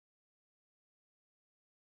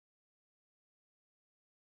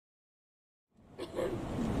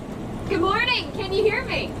morning. Can you hear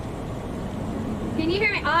me? Can you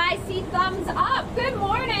hear me? I see thumbs up. Good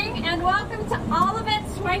morning and welcome to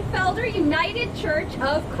Olivet-Schwenkfelder United Church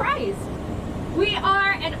of Christ. We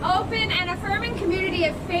are an open and affirming community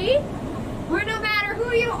of faith where no matter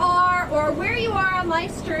who you are or where you are on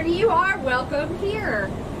life's journey, you are welcome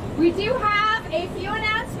here. We do have a few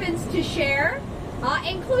announcements to share,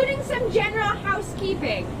 including some general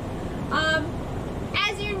housekeeping.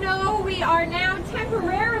 As you know, we are now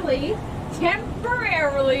temporarily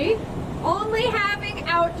only having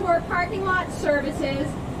outdoor parking lot services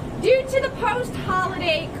due to the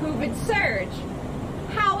post-holiday COVID surge.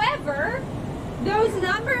 However, those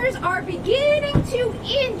numbers are beginning to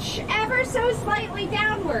inch ever so slightly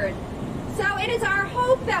downward. So it is our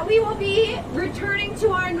hope that we will be returning to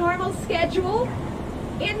our normal schedule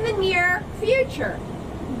in the near future.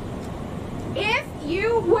 If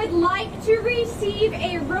you would like to receive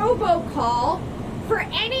a robocall for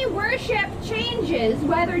any worship changes,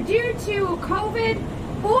 whether due to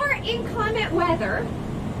COVID or inclement weather,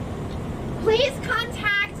 please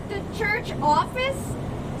contact the church office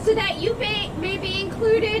so that you may be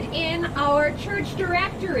included in our church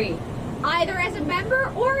directory, either as a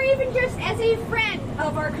member or even just as a friend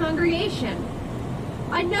of our congregation.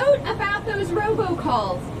 A note about those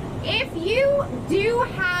robocalls. If you do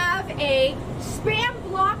have a spam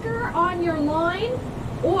blocker on your line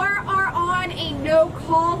or are on a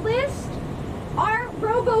no-call list, our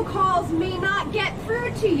robocalls may not get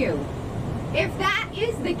through to you. If that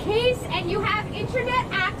is the case and you have internet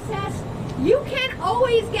access, you can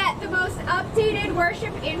always get the most updated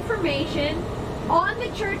worship information on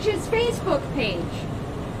the church's Facebook page.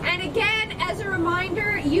 And again, as a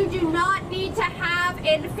reminder, you do not need to have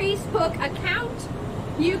a Facebook account.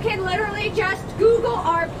 You can literally just Google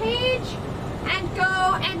our page and go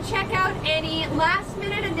and check out any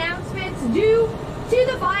last-minute announcements due to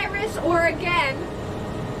the virus or, again,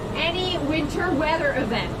 any winter weather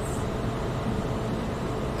events.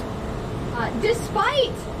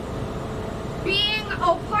 Despite being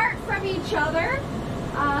apart from each other,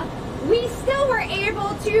 we still were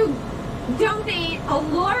able to donate a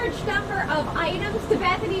large number of items to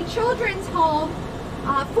Bethany Children's Home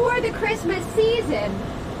for the Christmas season.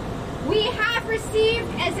 We have received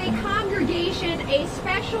as a congregation a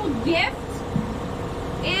special gift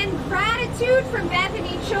in gratitude from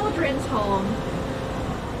Bethany Children's Home.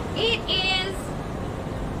 It is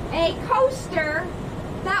a coaster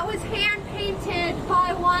that was hand-painted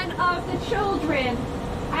by one of the children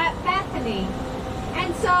at Bethany.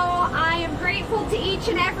 And so I am grateful to each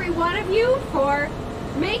and every one of you for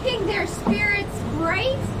making their spirits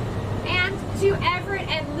bright, and to Everett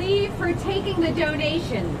and Lee for taking the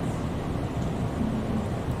donations.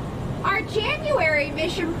 Our January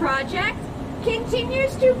mission project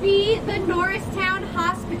continues to be the Norristown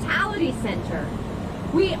Hospitality Center.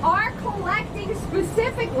 We are collecting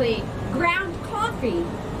specifically ground coffee,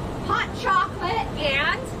 hot chocolate,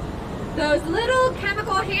 and those little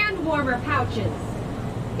chemical hand warmer pouches.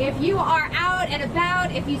 If you are out and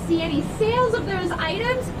about, if you see any sales of those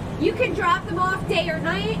items, you can drop them off day or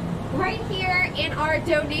night right here in our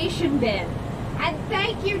donation bin. And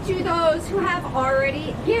thank you to those who have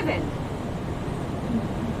already given.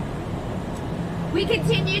 We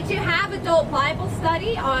continue to have adult Bible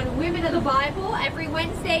study on Women of the Bible every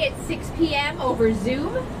Wednesday at 6 p.m. over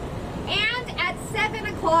Zoom. And at 7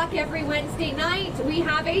 o'clock every Wednesday night, we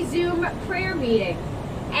have a Zoom prayer meeting.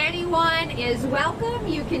 Anyone is welcome.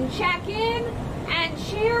 You can check in and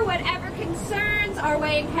share whatever concerns are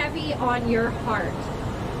weighing heavy on your heart.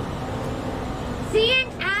 Seeing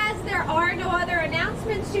as there are no other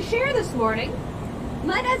announcements to share this morning,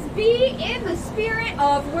 let us be in the spirit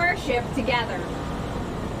of worship together.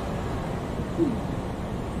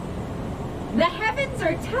 The heavens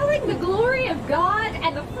are telling the glory of God,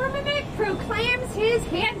 and the firmament proclaims his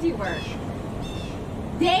handiwork.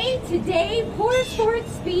 Day to day pours forth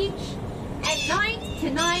speech, and night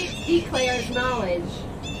to night declares knowledge.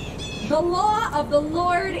 The law of the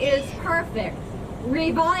Lord is perfect,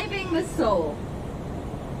 reviving the soul.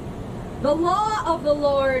 The law of the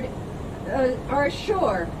Lord are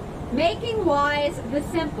sure, making wise the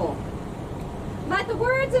simple. Let the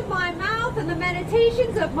words of my mouth and the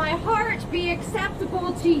meditations of my heart be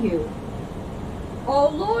acceptable to you, O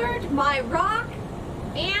Lord, my rock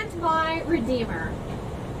and my redeemer.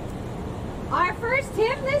 Our first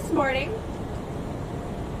hymn this morning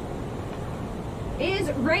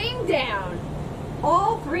is Rain Down,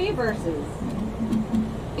 all 3 verses.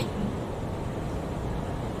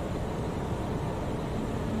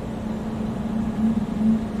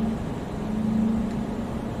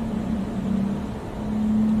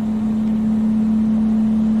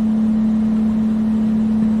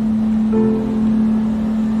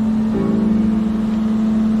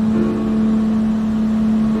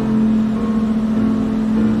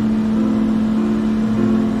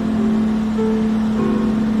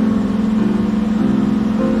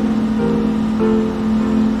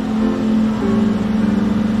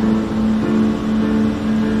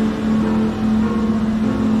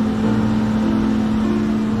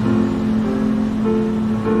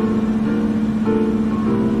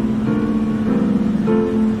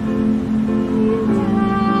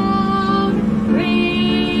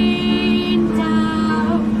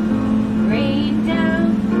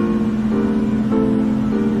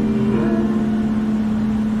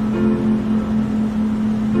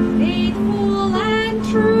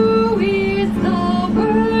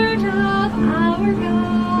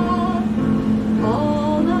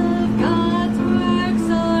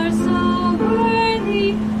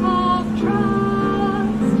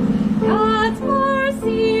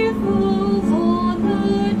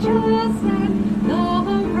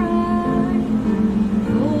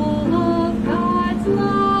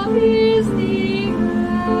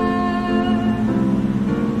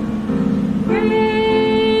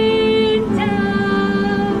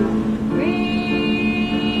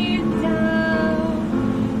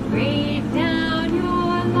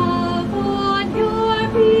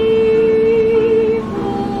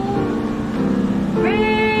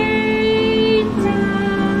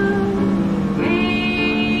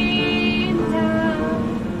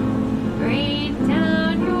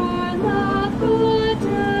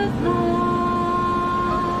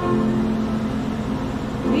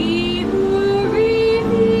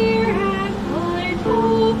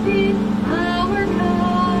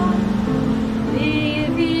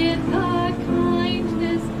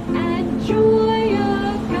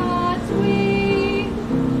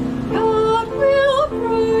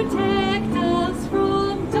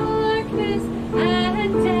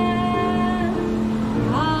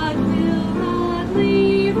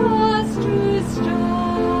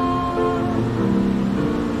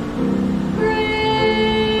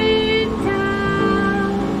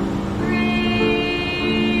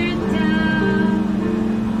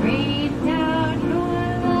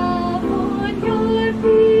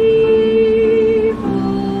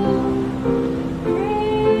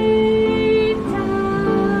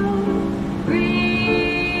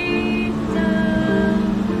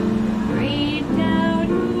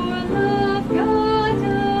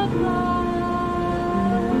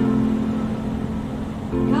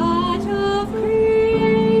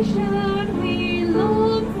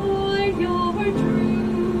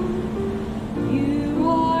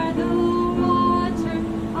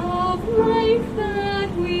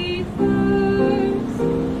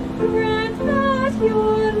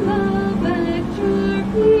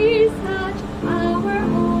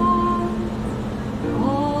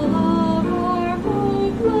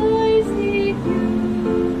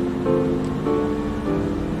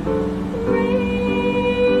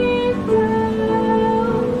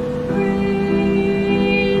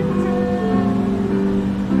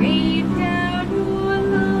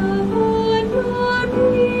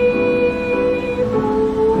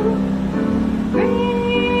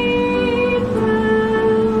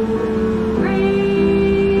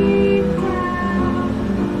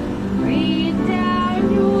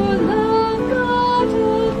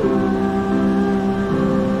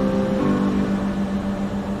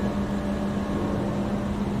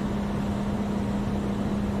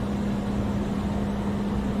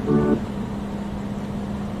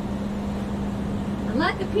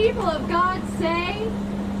 people of God say,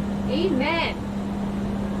 Amen.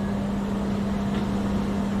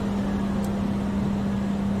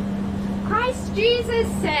 Christ Jesus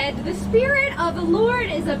said, "The Spirit of the Lord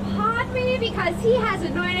is upon me because he has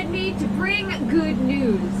anointed me to bring good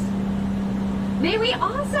news." May we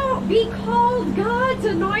also be called God's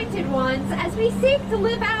anointed ones as we seek to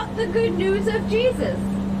live out the good news of Jesus.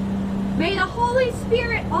 May the Holy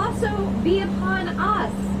Spirit also be upon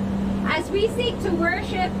us as we seek to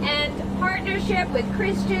worship and partnership with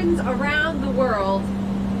Christians around the world.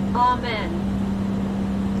 Amen.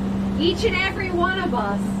 Each and every one of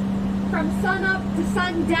us, from sunup to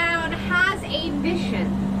sundown, has a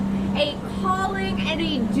mission, a calling, and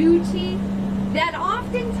a duty that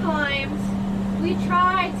oftentimes we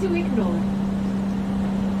try to ignore.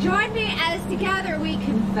 Join me as together we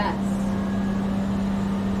confess.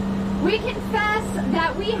 We confess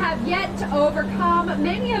that we have yet to overcome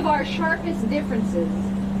many of our sharpest differences,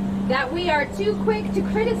 that we are too quick to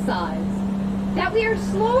criticize, that we are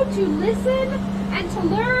slow to listen and to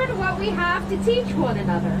learn what we have to teach one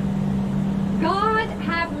another. God,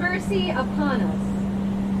 have mercy upon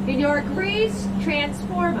us. In your grace,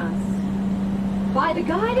 transform us. By the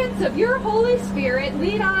guidance of your Holy Spirit,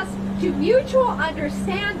 lead us to mutual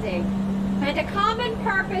understanding and a common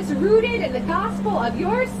purpose rooted in the gospel of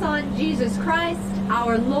your Son, Jesus Christ,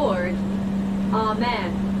 our Lord.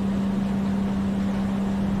 Amen.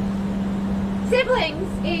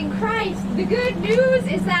 Siblings in Christ, the good news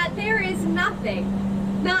is that there is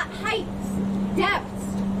nothing, not heights, depths,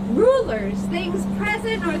 rulers, things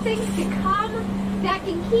present or things to come, that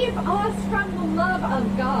can keep us from the love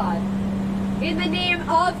of God. In the name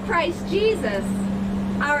of Christ Jesus,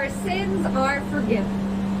 our sins are forgiven.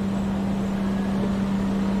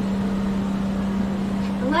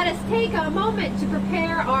 Let us take a moment to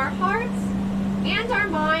prepare our hearts and our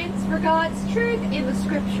minds for God's truth in the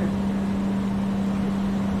Scripture.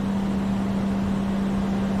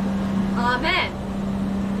 Amen.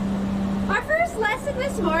 Our first lesson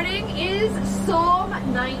this morning is Psalm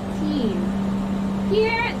 19.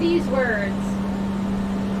 Hear these words.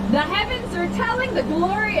 The heavens are telling the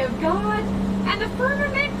glory of God, and the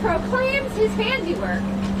firmament proclaims his handiwork.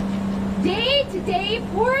 Day to day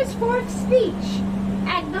pours forth speech,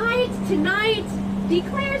 and night to night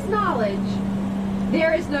declares knowledge.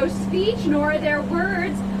 There is no speech, nor their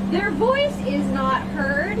words. Their voice is not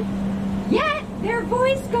heard. Yet their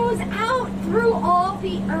voice goes out through all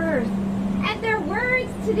the earth, and their words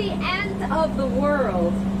to the end of the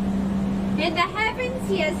world. In the heavens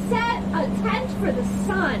he has set a tent for the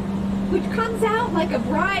sun, which comes out like a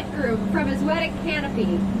bridegroom from his wedding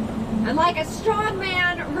canopy, and like a strong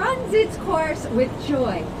man runs its course with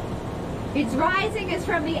joy. Its rising is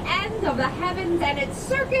from the end of the heavens, and its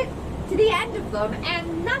circuit to the end of them,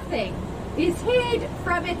 and nothing is hid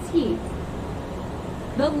from its heat.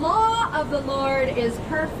 The law of the Lord is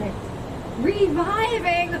perfect,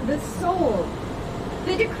 reviving the soul.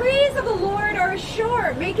 The decrees of the Lord are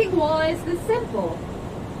sure, making wise the simple.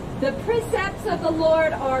 The precepts of the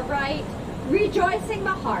Lord are right, rejoicing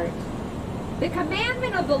the heart. The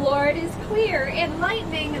commandment of the Lord is clear,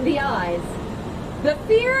 enlightening the eyes. The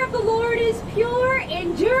fear of the Lord is pure,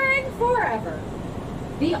 enduring forever.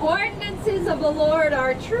 The ordinances of the Lord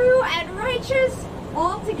are true and righteous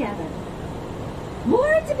altogether.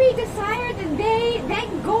 More to be desired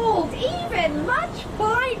than gold, even much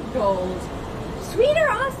fine gold. Sweeter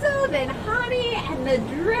also than honey and the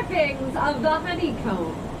drippings of the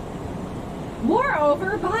honeycomb.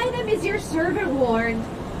 Moreover, by them is your servant warned.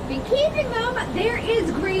 In keeping them there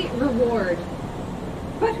is great reward.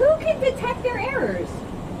 But who can detect their errors?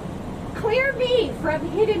 Clear me from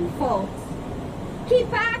hidden faults.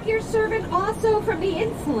 Keep back your servant also from the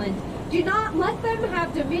insolent. Do not let them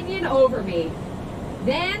have dominion over me.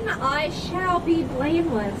 Then I shall be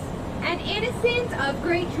blameless and innocent of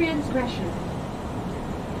great transgression.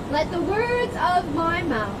 Let the words of my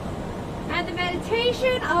mouth and the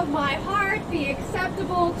meditation of my heart be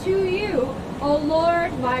acceptable to you, O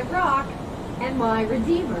Lord, my rock and my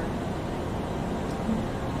redeemer.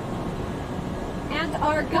 And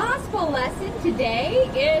our gospel lesson today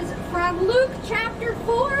is from Luke chapter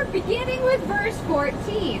 4, beginning with verse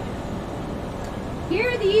 14.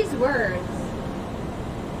 Hear these words.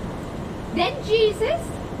 Then Jesus,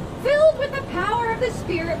 filled with the power of the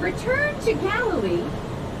Spirit, returned to Galilee,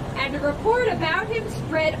 and a report about him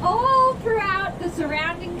spread all throughout the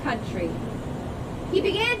surrounding country. He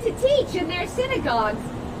began to teach in their synagogues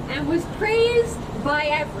and was praised by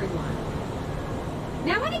everyone.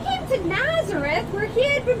 Now when he came to Nazareth, where he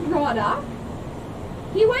had been brought up,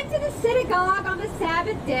 he went to the synagogue on the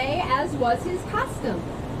Sabbath day, as was his custom.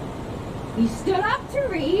 He stood up to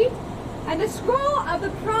read, and the scroll of the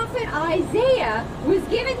prophet Isaiah was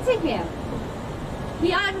given to him.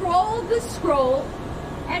 He unrolled the scroll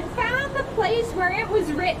and found the place where it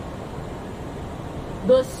was written,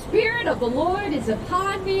 "The Spirit of the Lord is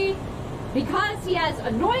upon me, because he has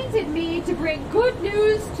anointed me to bring good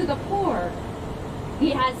news to the poor.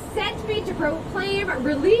 He has sent me to proclaim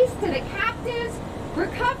release to the captives,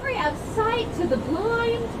 recovery of sight to the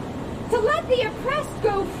blind, to let the oppressed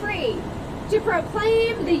go free, to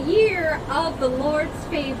proclaim the year of the Lord's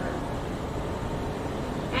favor."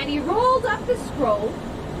 And he rolled up the scroll,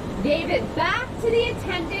 gave it back to the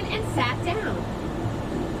attendant, and sat down.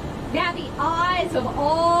 Now the eyes of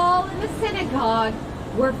all in the synagogue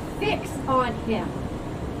were fixed on him.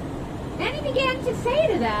 Then he began to say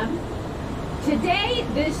to them, "Today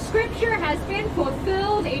this scripture has been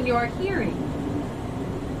fulfilled in your hearing."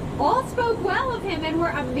 All spoke well of him and were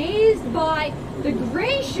amazed by the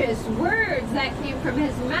gracious words that came from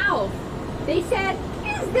his mouth. They said,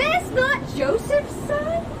 "Is this not Joseph's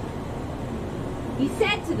son?" He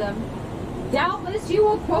said to them, "Doubtless you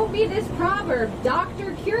will quote me this proverb,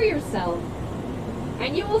 'Doctor, cure yourself.'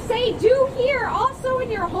 And you will say, 'Do here also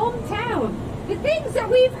in your hometown the things that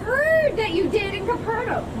we've heard that you did in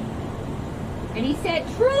Capernaum.' And he said,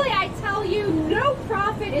 'Truly I tell you, no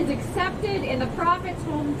prophet is accepted in the prophet's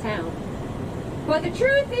hometown. But the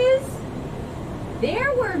truth is,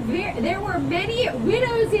 there were many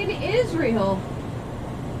widows in Israel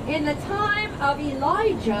in the time of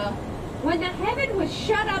Elijah, when the heaven was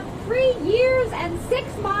shut up 3 years and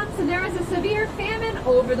 6 months, and there was a severe famine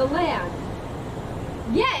over the land.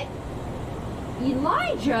 Yet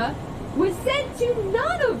Elijah was sent to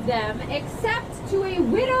none of them except to a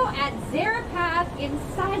widow at Zarephath in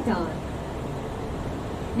Sidon.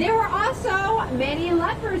 There were also many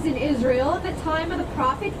lepers in Israel at the time of the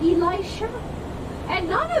prophet Elisha, and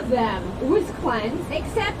none of them was cleansed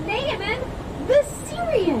except Naaman the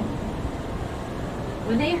Syrian."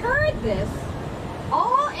 When they heard this,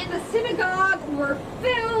 all in the synagogue were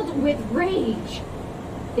filled with rage.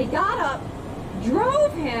 They got up,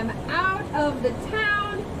 drove him out of the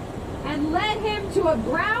town, and led him to a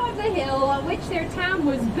brow of the hill on which their town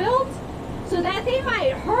was built, so that they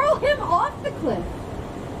might hurl him off the cliff.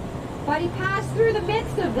 But he passed through the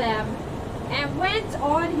midst of them and went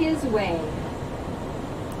on his way.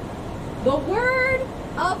 The word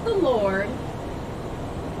of the Lord.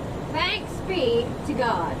 Thanks be to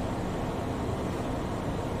God.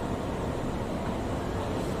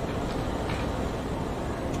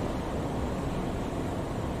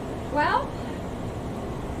 Well,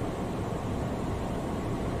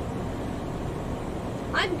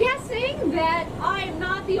 I'm guessing that I'm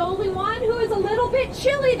not the only one who is a little bit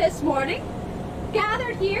chilly this morning,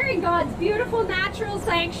 gathered here in God's beautiful natural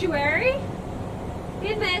sanctuary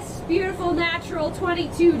in this beautiful natural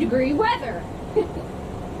 22-degree weather.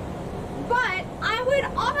 But I would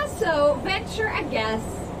also venture a guess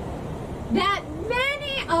that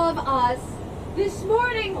many of us this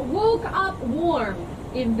morning woke up warm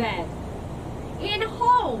in bed, in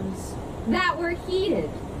homes that were heated.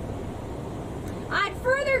 I'd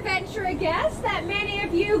further venture a guess that many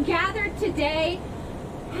of you gathered today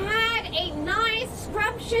had a nice,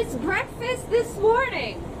 scrumptious breakfast this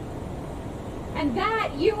morning, and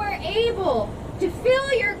that you were able to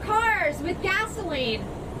fill your cars with gasoline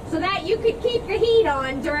so that you could keep the heat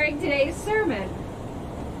on during today's sermon.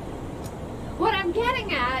 What I'm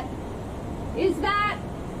getting at is that,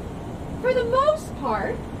 for the most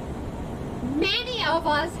part, many of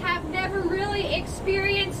us have never really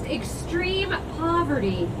experienced extreme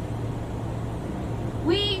poverty.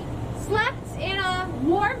 We slept in a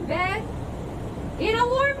warm bed, in a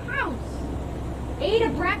warm house, ate a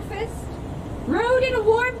breakfast, rode in a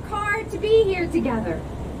warm car to be here together.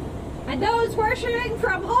 And those worshiping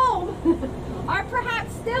from home are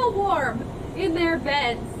perhaps still warm in their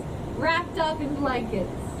beds, wrapped up in blankets.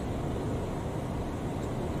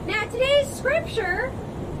 Now, today's scripture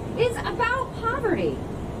is about poverty,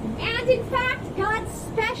 and in fact, God's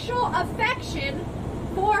special affection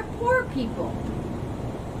for poor people.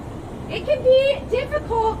 It can be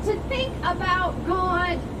difficult to think about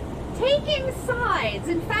God taking sides.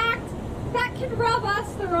 In fact, that can rub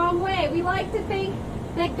us the wrong way. We like to think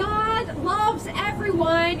that God loves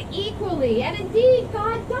everyone equally, and indeed,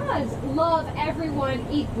 God does love everyone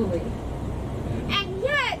equally. And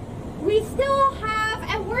yet, we still have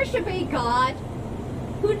and worship a God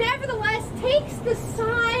who nevertheless takes the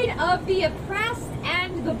side of the oppressed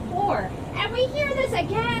and the poor. And we hear this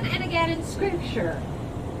again and again in Scripture.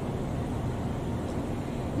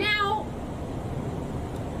 Now,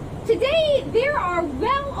 Today, there are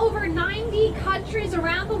well over 90 countries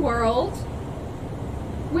around the world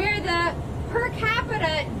where the per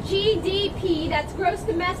capita GDP, that's gross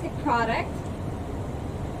domestic product,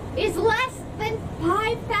 is less than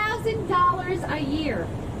 $5,000 a year.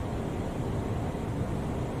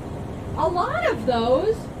 A lot of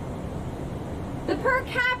those, the per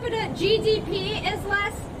capita GDP is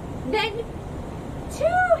less than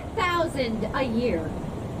 $2,000 a year.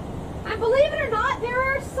 And believe it or not, there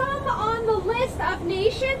are some on the list of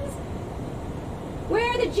nations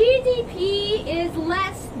where the GDP is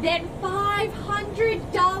less than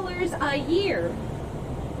 $500 a year.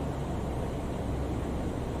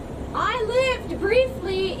 I lived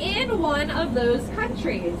briefly in one of those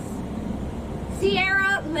countries,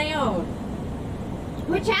 Sierra Leone,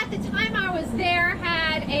 which at the time I was there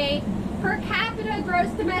had a per capita gross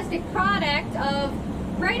domestic product of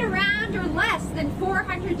right around or less than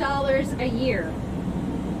 $400 a year.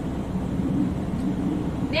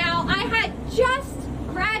 Now, I had just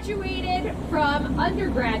graduated from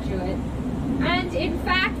undergraduate, and in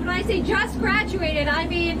fact, when I say just graduated, I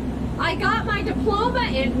mean I got my diploma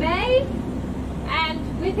in May,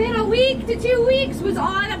 and within a week to 2 weeks was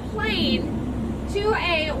on a plane to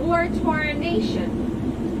a war-torn nation.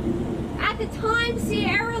 At the time,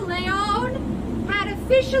 Sierra Leone had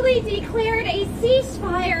officially declared a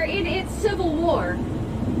ceasefire in its civil war.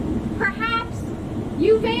 Perhaps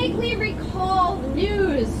you vaguely recall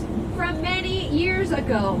news from many years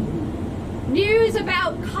ago. News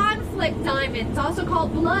about conflict diamonds, also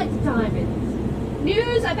called blood diamonds.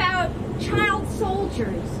 News about child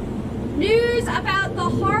soldiers. News about the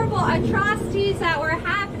horrible atrocities that were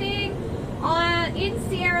happening in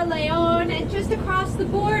Sierra Leone and just across the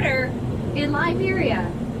border in Liberia.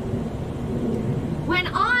 When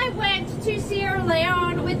I went to Sierra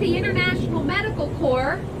Leone with the International Medical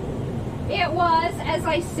Corps, it was, as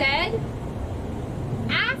I said,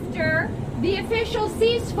 after the official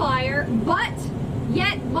ceasefire, but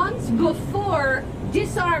yet months before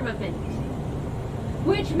disarmament,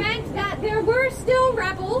 which meant that there were still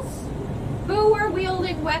rebels who were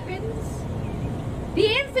wielding weapons.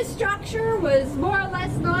 The infrastructure was more or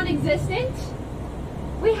less non-existent.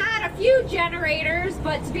 We had a few generators,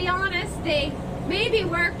 but to be honest, they maybe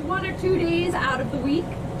worked 1 or 2 days out of the week.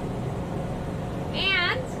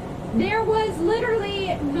 And there was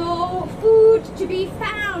literally no food to be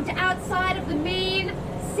found outside of the main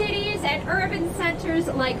cities and urban centers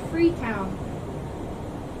like Freetown.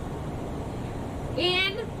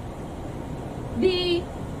 In the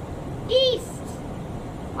east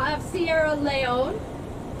of Sierra Leone,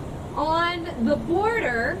 on the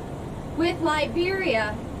border with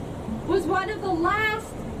Liberia, was one of the last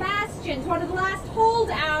bastions, one of the last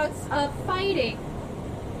holdouts of fighting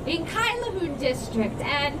in Kailahun district.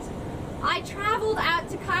 And I traveled out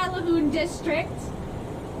to Kailahun district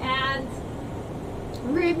and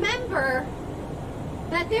remember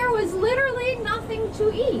that there was literally nothing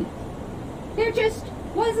to eat. There just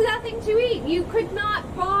was nothing to eat. You could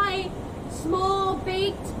not buy small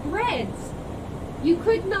baked breads. You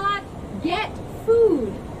could not get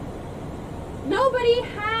food. Nobody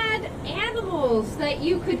had animals that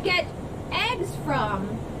you could get eggs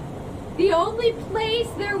from. The only place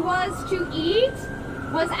there was to eat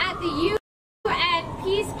was at the UN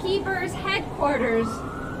peacekeepers' headquarters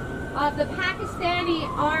of the Pakistani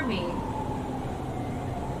army.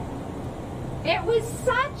 It was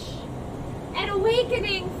such an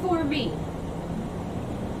awakening for me.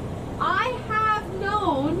 I have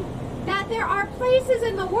known that there are places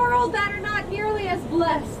in the world that are not nearly as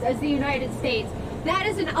blessed as the United States. That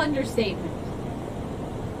is an understatement.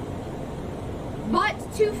 But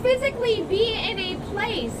to physically be in a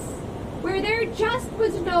place where there just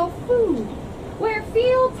was no food, where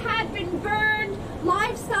fields had been burned,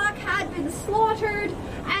 livestock had been slaughtered,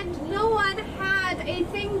 and no one had a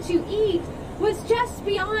thing to eat, was just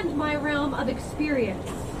beyond my realm of experience.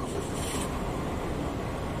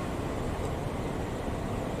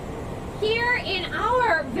 Here in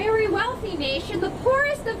our very wealthy nation, the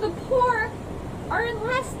poorest of the poor earn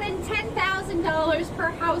less than $10,000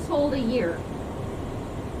 per household a year.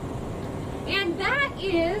 And that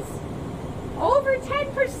is over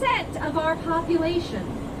 10% of our population.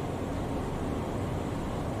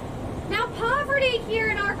 Now, poverty here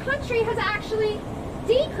in our country has actually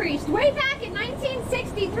decreased. Way back in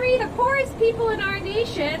 1963, the poorest people in our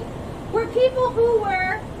nation were people who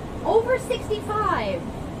were over 65,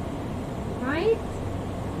 right?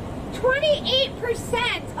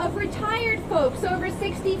 28% of retired folks over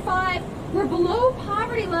 65 were below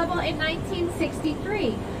poverty level in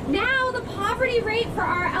 1963. Now the poverty rate for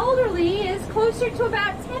our elderly is closer to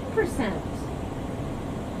about 10%.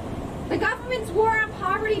 The government's war on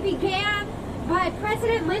poverty began by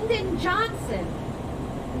President Lyndon Johnson.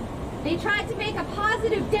 They tried to make a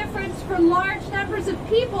positive difference for large numbers of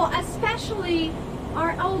people, especially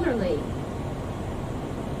our elderly.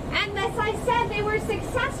 And as I said, they were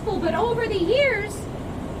successful, but over the years,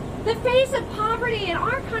 the face of poverty in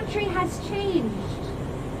our country has changed.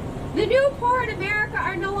 The new poor in America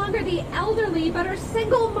are no longer the elderly, but are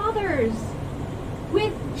single mothers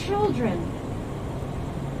with children.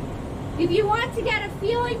 If you want to get a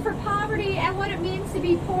feeling for poverty and what it means to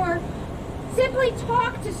be poor, simply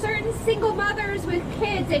talk to certain single mothers with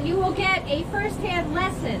kids and you will get a first-hand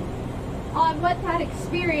lesson on what that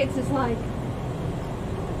experience is like.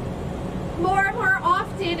 More and more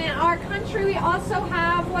often in our country, we also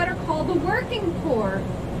have what are called the working poor.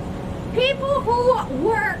 People who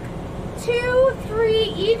work 2, 3,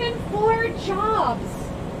 even 4 jobs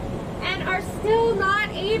and are still not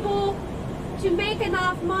able to make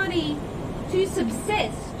enough money to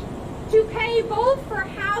subsist, to pay both for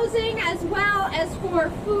housing as well as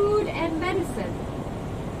for food and medicine.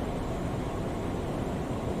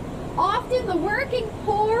 Often the working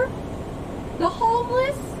poor, the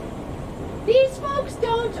homeless, these folks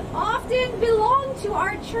don't often belong to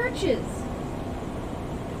our churches.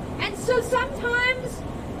 And so sometimes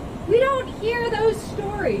we don't hear those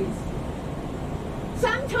stories.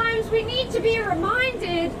 Sometimes we need to be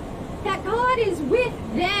reminded that God is with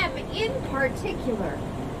them in particular.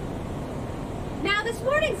 Now, this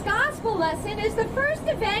morning's gospel lesson is the first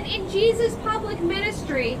event in Jesus' public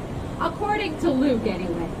ministry, according to Luke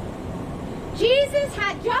anyway. Jesus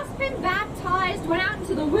had just been baptized, went out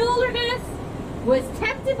into the wilderness, was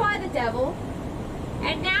tempted by the devil,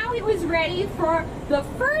 and now he was ready for the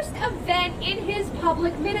first event in his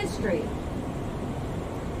public ministry.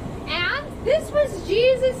 And this was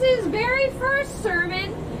Jesus' very first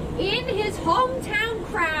sermon in his hometown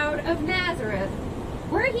crowd of Nazareth,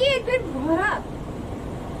 where he had been brought up.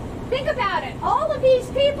 Think about it. All of these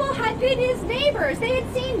people had been his neighbors. They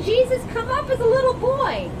had seen Jesus come up as a little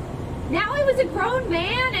boy. Now he was a grown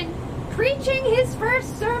man and preaching his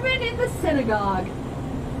first sermon in the synagogue.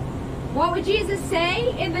 What would Jesus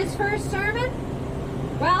say in this first sermon?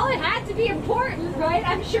 Well, it had to be important, right?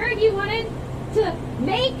 I'm sure he wanted to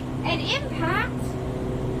make an impact.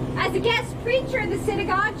 As a guest preacher in the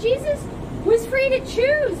synagogue, Jesus was free to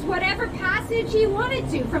choose whatever passage he wanted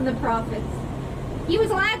to from the prophets. He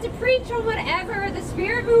was allowed to preach on whatever the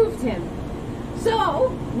Spirit moved him. So,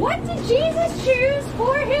 what did Jesus choose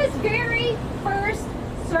for his very first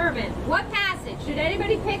sermon? What passage? Did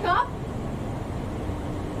anybody pick up?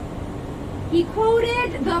 He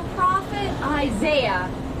quoted the prophet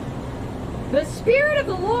Isaiah. The Spirit of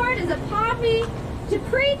the Lord is upon me to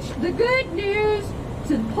preach the good news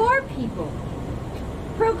to the poor people.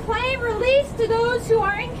 Proclaim release to those who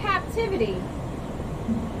are in captivity.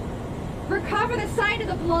 Recover the sight of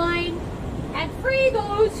the blind and free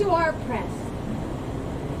those who are oppressed.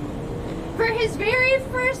 For his very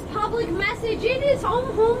first public message in his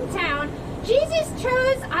hometown, Jesus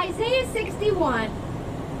chose Isaiah 61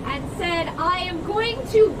 and said, I am going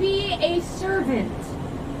to be a servant.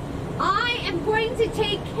 I am going to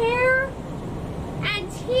take care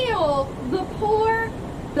and heal the poor,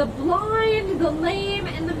 the blind, the lame,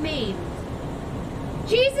 and the maimed.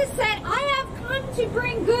 Jesus said, I have come to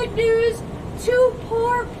bring good news to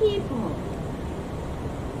poor people.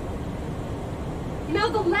 You know,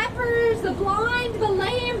 the lepers, the blind, the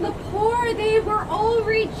lame, the poor, they were all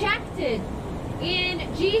rejected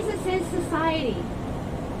in Jesus' society.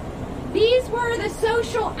 These were the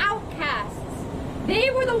social outcasts.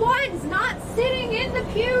 They were the ones not sitting in the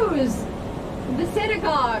pews in the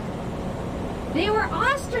synagogue. They were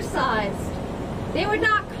ostracized. They would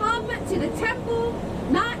not come to the temple,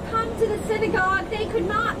 not come to the synagogue. They could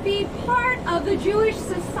not be part of the Jewish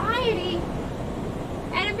society.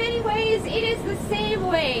 And in many ways, it is the same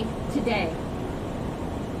way today.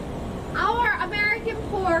 Our American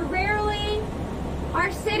poor rarely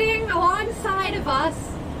are sitting alongside of us,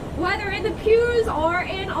 whether in the pews or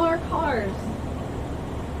in our cars.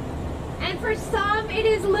 And for some, it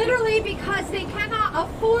is literally because they cannot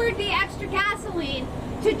afford the extra gasoline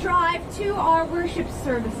to drive to our worship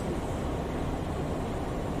services.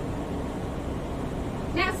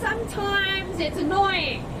 Now, sometimes it's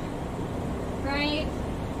annoying, right?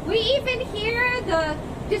 We even hear the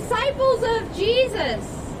disciples of Jesus,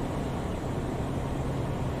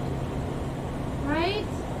 right?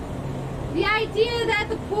 The idea that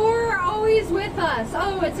the poor are always with us.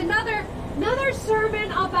 Oh, it's another sermon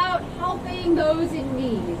about helping those in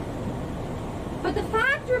need. But the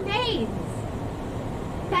fact remains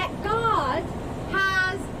that God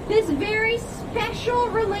has this very special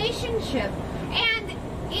relationship, and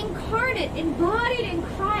incarnate, embodied in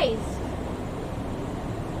Christ,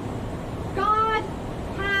 God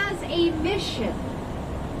has a mission.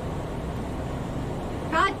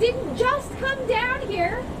 God didn't just come down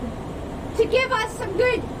here to give us some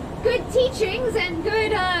good teachings and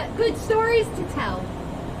good stories to tell.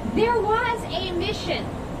 There was a mission,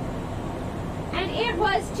 and it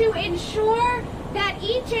was to ensure that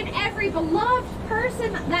each and every beloved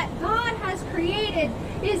person that God has created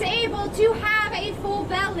is able to have a full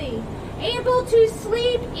belly, able to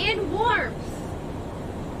sleep in warmth,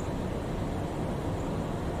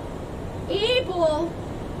 able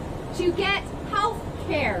to get health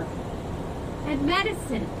care and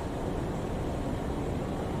medicine.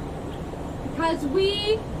 Because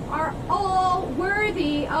we are all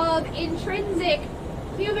worthy of intrinsic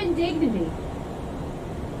human dignity.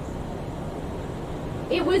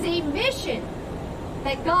 It was a mission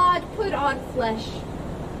that God put on flesh.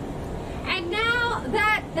 And now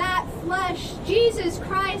that that flesh, Jesus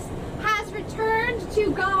Christ, has returned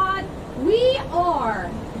to God, we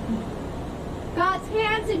are God's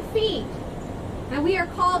hands and feet. And we are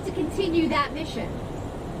called to continue that mission.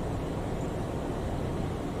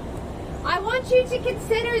 I want you to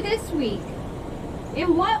consider this week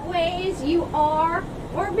in what ways you are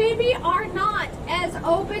or maybe are not as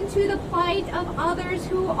open to the plight of others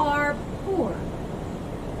who are poor.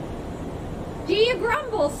 Do you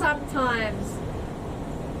grumble sometimes?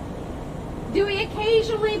 Do we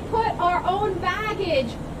occasionally put our own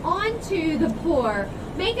baggage onto the poor,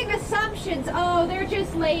 making assumptions? Oh, they're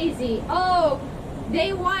just lazy. Oh,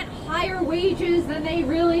 they want higher wages than they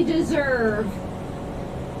really deserve.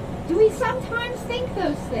 Do we sometimes think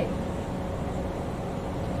those things?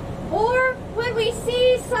 Or when we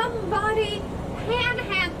see somebody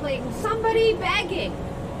panhandling, somebody begging,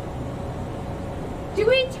 do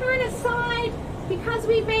we turn aside because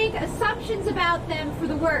we make assumptions about them for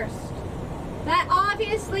the worst? That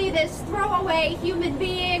obviously this throwaway human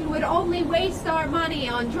being would only waste our money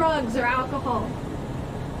on drugs or alcohol.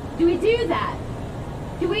 Do we do that?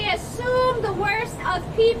 Do we assume the worst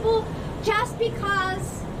of people just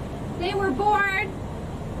because they were born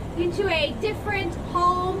into a different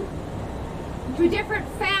home, into a different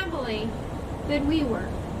family than we were?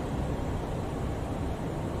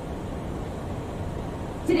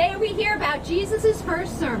 Today we hear about Jesus'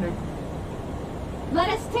 first sermon. Let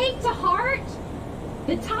us take to heart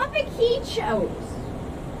the topic he chose.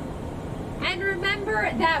 And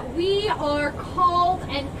remember that we are called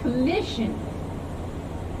and commissioned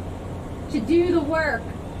to do the work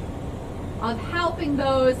of helping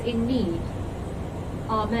those in need.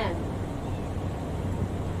 Amen.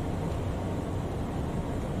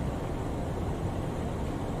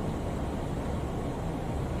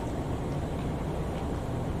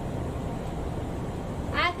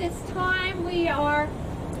 At this time, we are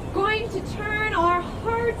going to turn our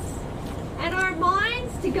hearts and our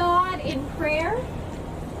minds to God in prayer.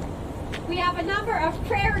 We have a number of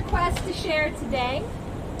prayer requests to share today.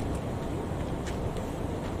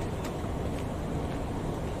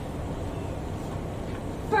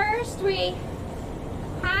 First, we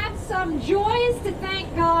have some joys to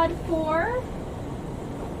thank God for.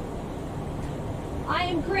 I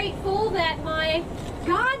am grateful that my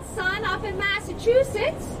godson up in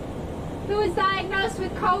Massachusetts, who was diagnosed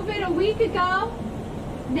with COVID a week ago,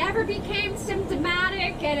 never became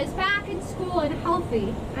symptomatic and is back in school and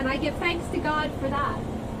healthy, and I give thanks to God for that.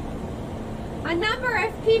 A number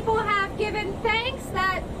of people have given thanks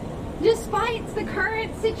that despite the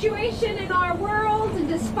current situation in our world and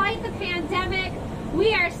despite the pandemic,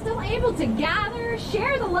 we are still able to gather,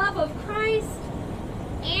 share the love of Christ,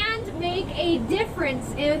 and make a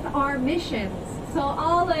difference in our missions. So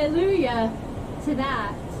hallelujah to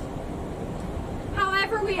that.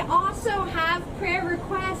 However, we also have prayer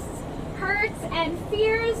requests, hurts, and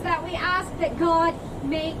fears that we ask that God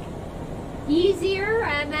make easier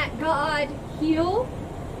and that God heal.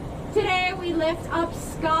 Today we lift up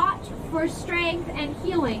Scott for strength and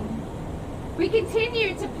healing. We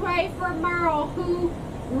continue to pray for Merle, who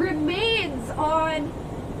remains on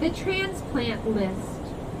the transplant list.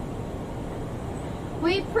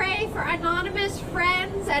 We pray for anonymous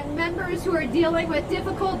friends and members who are dealing with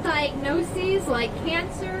difficult diagnoses like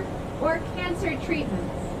cancer or cancer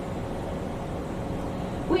treatments.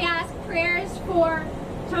 We ask prayers for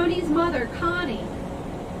Tony's mother, Connie,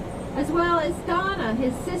 as well as Donna,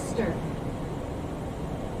 his sister.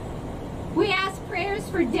 We ask prayers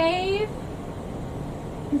for Dave,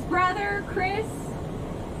 his brother, Chris,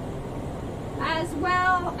 as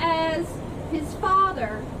well as his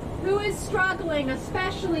father, who is struggling,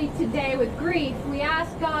 especially today, with grief, we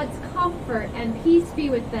ask God's comfort and peace be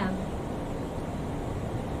with them.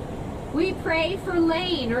 We pray for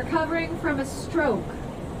Lane, recovering from a stroke.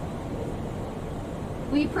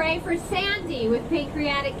 We pray for Sandy with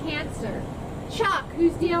pancreatic cancer. Chuck,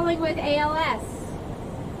 who's dealing with ALS.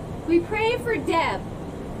 We pray for Deb,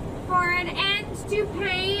 for an end to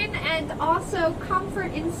pain and also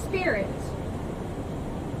comfort in spirit.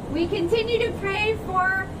 We continue to pray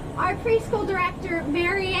for our preschool director,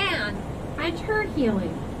 Mary Ann, and her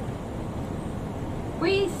healing.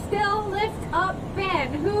 We still lift up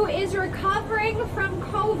Ben, who is recovering from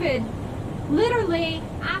COVID, literally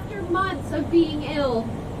after months of being ill.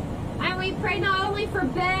 And we pray not only for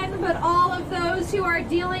Ben, but all of those who are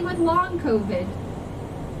dealing with long COVID.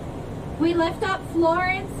 We lift up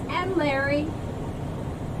Florence and Larry.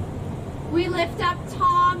 We lift up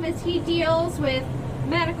Tom as he deals with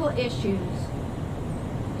medical issues.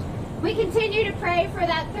 We continue to pray for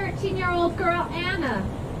that 13-year-old girl, Anna,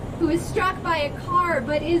 who is struck by a car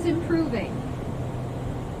but is improving.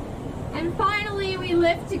 And finally, we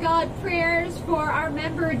lift to God prayers for our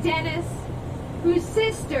member Dennis, whose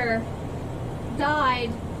sister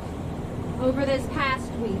died over this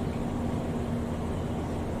past week.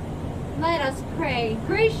 Let us pray.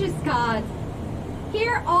 Gracious God,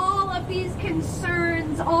 hear all of these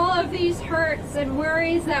concerns, all of these hurts and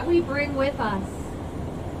worries that we bring with us.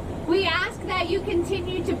 We ask that you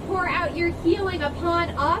continue to pour out your healing upon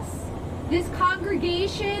us, this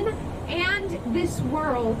congregation, and this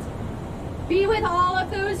world. Be with all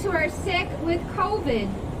of those who are sick with COVID,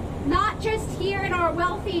 not just here in our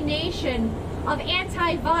wealthy nation of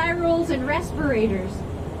antivirals and respirators,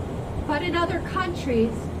 but in other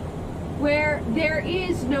countries where there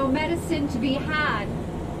is no medicine to be had,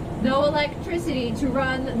 no electricity to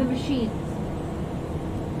run the machines.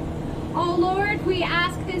 Oh Lord, we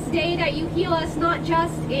ask this day that you heal us not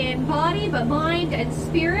just in body, but mind and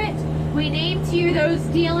spirit. We name to you those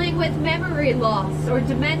dealing with memory loss or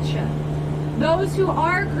dementia, those who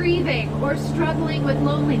are grieving or struggling with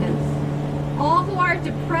loneliness, all who are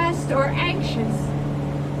depressed or anxious,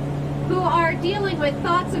 who are dealing with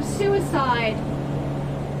thoughts of suicide,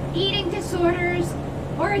 eating disorders,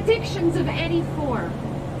 or addictions of any form.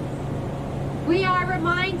 We are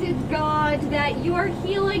reminded, God, that your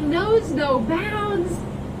healing knows no bounds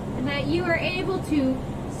and that you are able to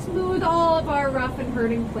smooth all of our rough and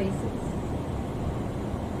hurting places.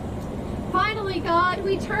 Finally, God,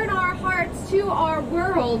 we turn our hearts to our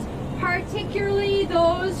world, particularly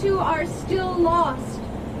those who are still lost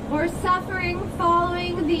or suffering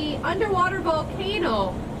following the underwater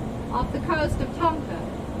volcano off the coast of Tonga.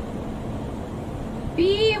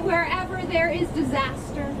 Be wherever there is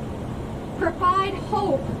disaster. Provide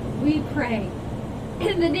hope, we pray.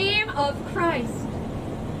 In the name of Christ,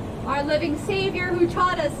 our living Savior, who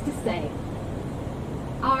taught us to say,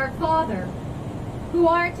 Our Father, who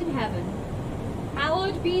art in heaven,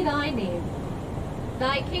 hallowed be thy name.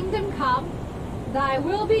 Thy kingdom come, thy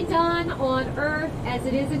will be done on earth as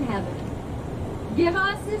it is in heaven. Give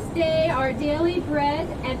us this day our daily bread,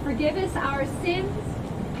 and forgive us our sins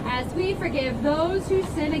as we forgive those who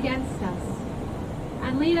sin against us.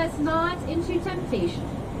 And lead us not into temptation,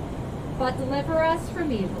 but deliver us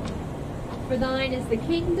from evil. For thine is the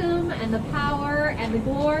kingdom, and the power, and the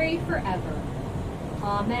glory forever.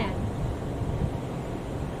 Amen.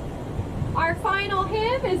 Our final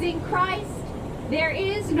hymn is In Christ There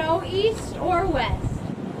Is No East or West,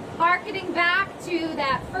 hearkening back to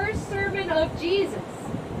that first sermon of Jesus.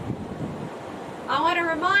 I want to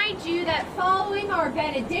remind you that following our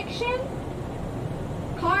benediction,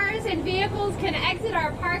 cars and vehicles can exit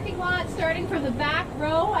our parking lot starting from the back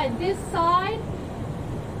row at this side.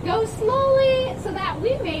 Go slowly so that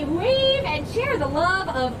we may wave and share the love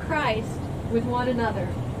of Christ with one another.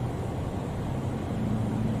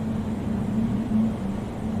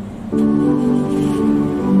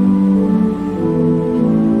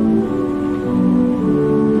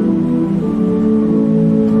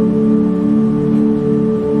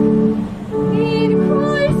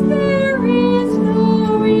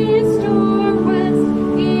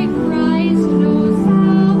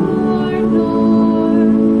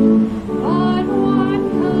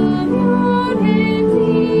 One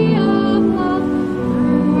community of love.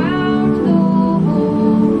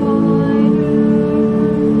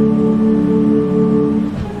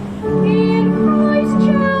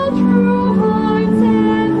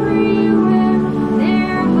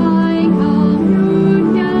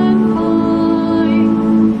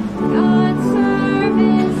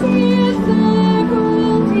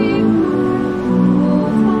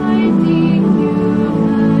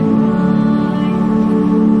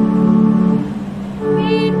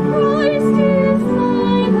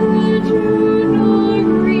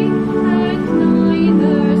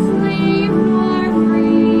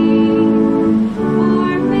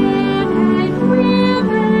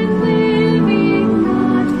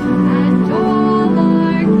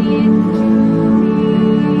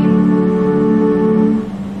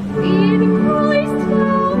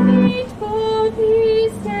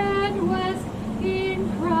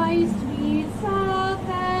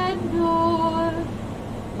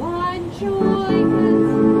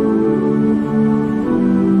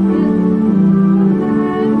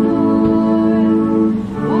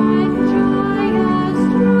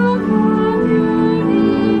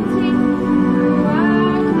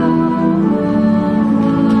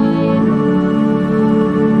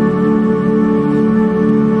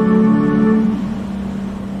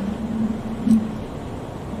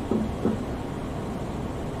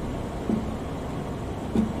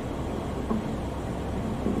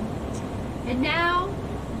 And now,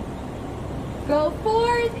 go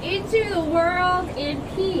forth into the world in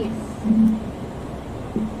peace.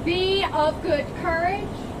 Be of good courage.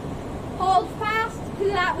 Hold fast to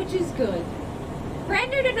that which is good.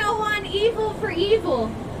 Render to no one evil for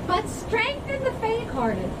evil, but strengthen the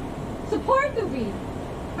faint-hearted. Support the weak.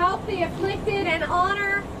 Help the afflicted and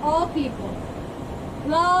honor all people.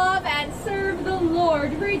 Love and serve the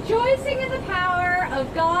Lord, rejoicing in the power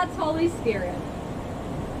of God's Holy Spirit.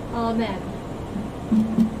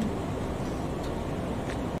 Amen.